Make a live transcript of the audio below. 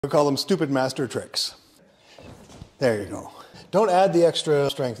We call them stupid master tricks. There you go. Don't add the extra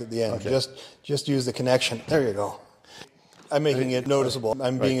strength at the end. Okay. Just use the connection. There you go. I'm making it noticeable.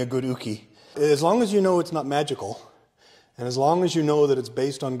 I'm being a good uki. As long as you know it's not magical, and as long as you know that it's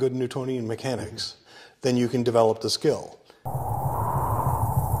based on good Newtonian mechanics, then you can develop the skill.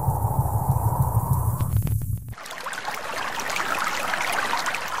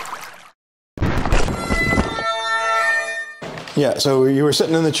 Yeah, so you were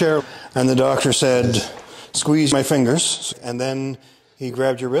sitting in the chair and the doctor said, squeeze my fingers, and then he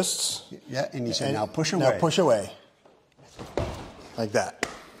grabbed your wrists. Yeah, and he said, now push away. Now push away. Like that.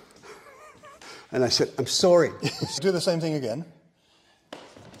 And I said, I'm sorry. Do the same thing again.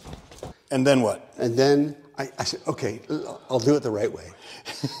 And then what? And then I said, okay, I'll do it the right way.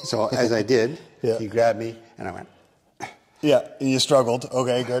 So as I did, Yeah. he grabbed me and I went. Yeah, and you struggled.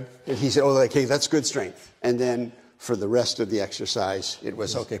 Okay, good. And he said, oh, okay, that's good strength. And then for the rest of the exercise, it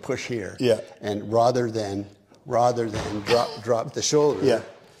was, okay, push here. Yeah. And rather than drop the shoulder Yeah.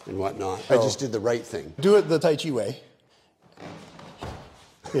 and whatnot, I just did the right thing. Do it the Tai Chi way.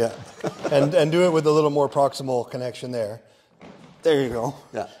 Yeah. And do it with a little more proximal connection there. There you go.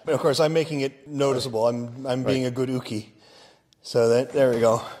 Yeah. But of course, I'm making it noticeable. I'm being a good uki. So there we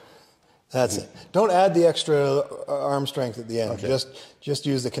go. That's it. Don't add the extra arm strength at the end. Okay. Just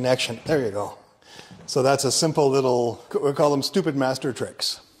use the connection. There you go. So that's a simple little, we call them stupid master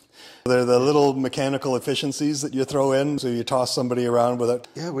tricks. They're the little mechanical efficiencies that you throw in, so you toss somebody around with it.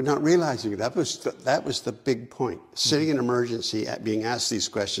 Yeah, we're not realizing that was the big point. Sitting in emergency, being asked these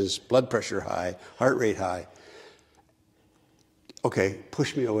questions, blood pressure high, heart rate high. Okay,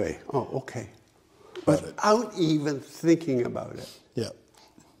 push me away. Oh, okay. Without even thinking about it. Yeah.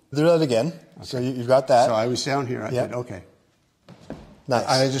 Do that again. Okay. So you've got that. So I was down here. I said, okay. Nice.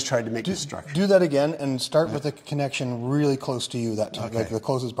 I just tried to make the structure. Do that again and start with the connection really close to you that time, Okay. like the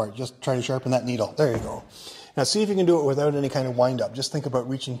closest part. Just try to sharpen that needle. There you go. Now see if you can do it without any kind of wind up. Just think about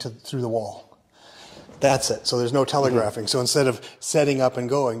reaching through the wall. That's it. So there's no telegraphing. So instead of setting up and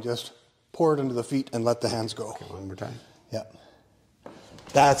going, just pour it into the feet and let the hands go. Okay, one more time. Yeah.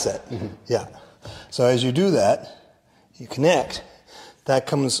 That's it. Yeah. So as you do that, you connect. That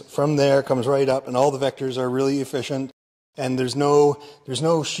comes from there, comes right up, and all the vectors are really efficient. And there's no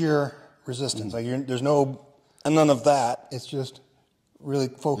sheer resistance. Like there's none of that. It's just really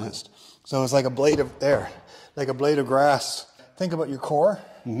focused. So it's like a blade of grass. Think about your core,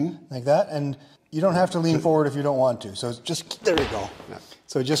 like that, and you don't have to lean forward if you don't want to. So it's just there you go. Yeah.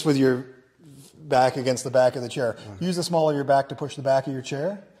 So just with your back against the back of the chair. Use the small of your back to push the back of your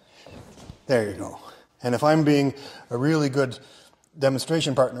chair. There you go. And if I'm being a really good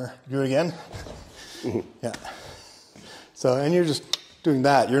demonstration partner, do it again. Yeah. So, and you're just doing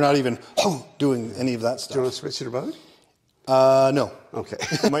that. You're not even doing any of that stuff. Do you want to switch it about? No. Okay.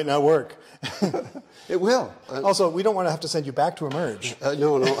 It might not work. It will. Also, we don't want to have to send you back to emerge.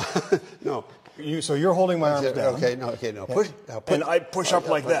 No. No. So you're holding my arms down. Okay, no. Yeah. Push. And I push up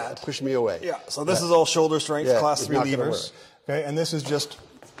like that. Push me away. Yeah. So this is all shoulder strength, class 3 it's not gonna levers. Okay, and this is just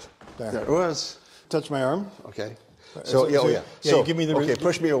there. There it was. Touch my arm. Okay. So So give me the okay,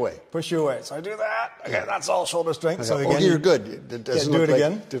 push me away. Push you away. So I do that. Okay, that's all shoulder strength. So Okay. again, You're good. It doesn't do look it like,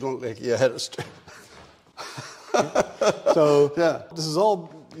 again. Didn't look like you had a So Yeah. this is all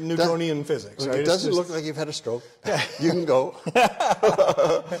Newtonian physics. Right? It doesn't look like you've had a stroke. You can go.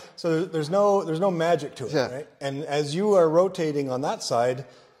 So there's no magic to it, right? And as you are rotating on that side,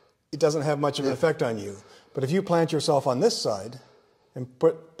 it doesn't have much of an effect on you. But if you plant yourself on this side and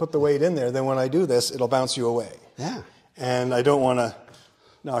put the weight in there, then when I do this, it'll bounce you away. Yeah. And I don't want to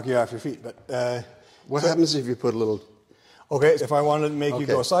knock you off your feet. But What happens if you put a little... Okay, if I wanted to make you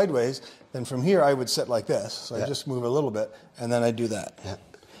go sideways, then from here I would sit like this. So I just move a little bit, and then I do that. Yeah.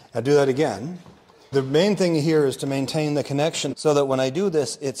 I do that again. The main thing here is to maintain the connection so that when I do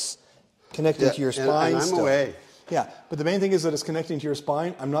this, it's connecting to your spine. And I'm away. Yeah, but the main thing is that it's connecting to your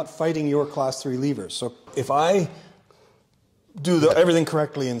spine. I'm not fighting your class 3 levers. So if I do everything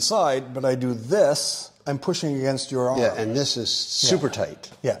correctly inside, but I do this, I'm pushing against your arm. Yeah, and this is super tight.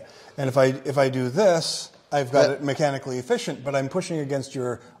 Yeah, and if I do this, I've got it mechanically efficient, but I'm pushing against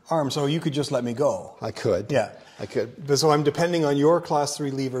your arm, so you could just let me go. I could. Yeah. I could. But so I'm depending on your class 3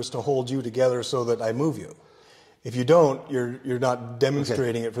 levers to hold you together so that I move you. If you don't, you're not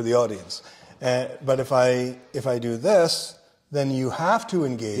demonstrating it for the audience. But if I do this, then you have to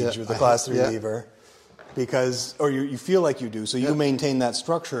engage with the class 3 lever because, or you feel like you do, so you maintain that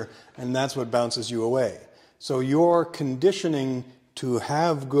structure, and that's what bounces you away. So your conditioning to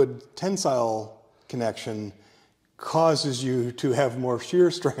have good tensile connection causes you to have more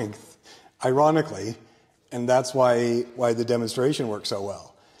shear strength, ironically, and that's why the demonstration works so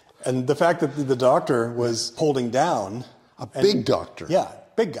well. And the fact that the doctor was holding down. A big doctor. Yeah,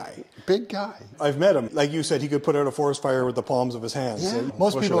 big guy. Big guy. I've met him. Like you said, he could put out a forest fire with the palms of his hands. Yeah.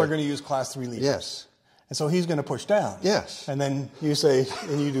 Most people are going to use class 3 levers. Yes. And so he's going to push down. Yes. And then you say,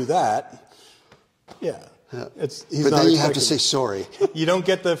 and you do that. Yeah. But not then you have to say sorry. You don't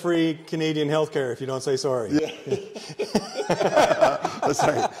get the free Canadian health care if you don't say sorry. Yeah. Oh,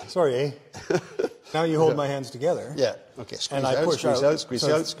 sorry. Sorry, eh? Now you hold my hands together. Yeah. Okay. Squeeze And I out, push squeeze out. out, squeeze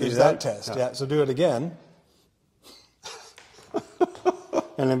so out, squeeze that out. test. Yeah. So do it again.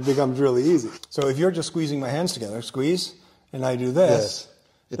 And it becomes really easy. So if you're just squeezing my hands together, squeeze, and I do this,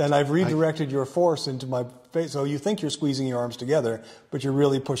 then I've redirected your force into my face. So you think you're squeezing your arms together, but you're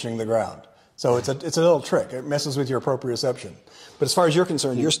really pushing the ground. So it's a little trick. It messes with your proprioception. But as far as you're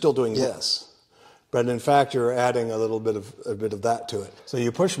concerned, you're still doing this. But in fact, you're adding a bit of that to it. So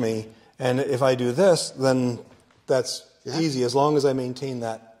you push me, and if I do this, then that's easy as long as I maintain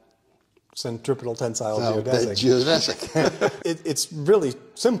that centripetal tensile geodesic. It's really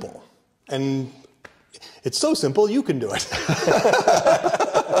simple. And it's so simple, you can do it.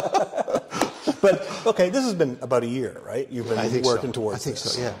 But, okay, this has been about a year, right? You've been working towards this.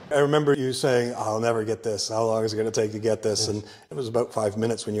 I think so, yeah. I remember you saying, I'll never get this. How long is it going to take to get this? And it was about 5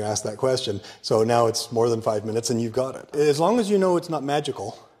 minutes when you asked that question. So now it's more than 5 minutes and you've got it. As long as you know it's not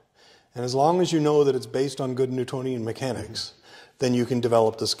magical, and as long as you know that it's based on good Newtonian mechanics, then you can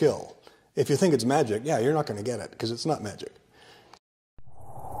develop the skill. If you think it's magic, yeah, you're not going to get it because it's not magic.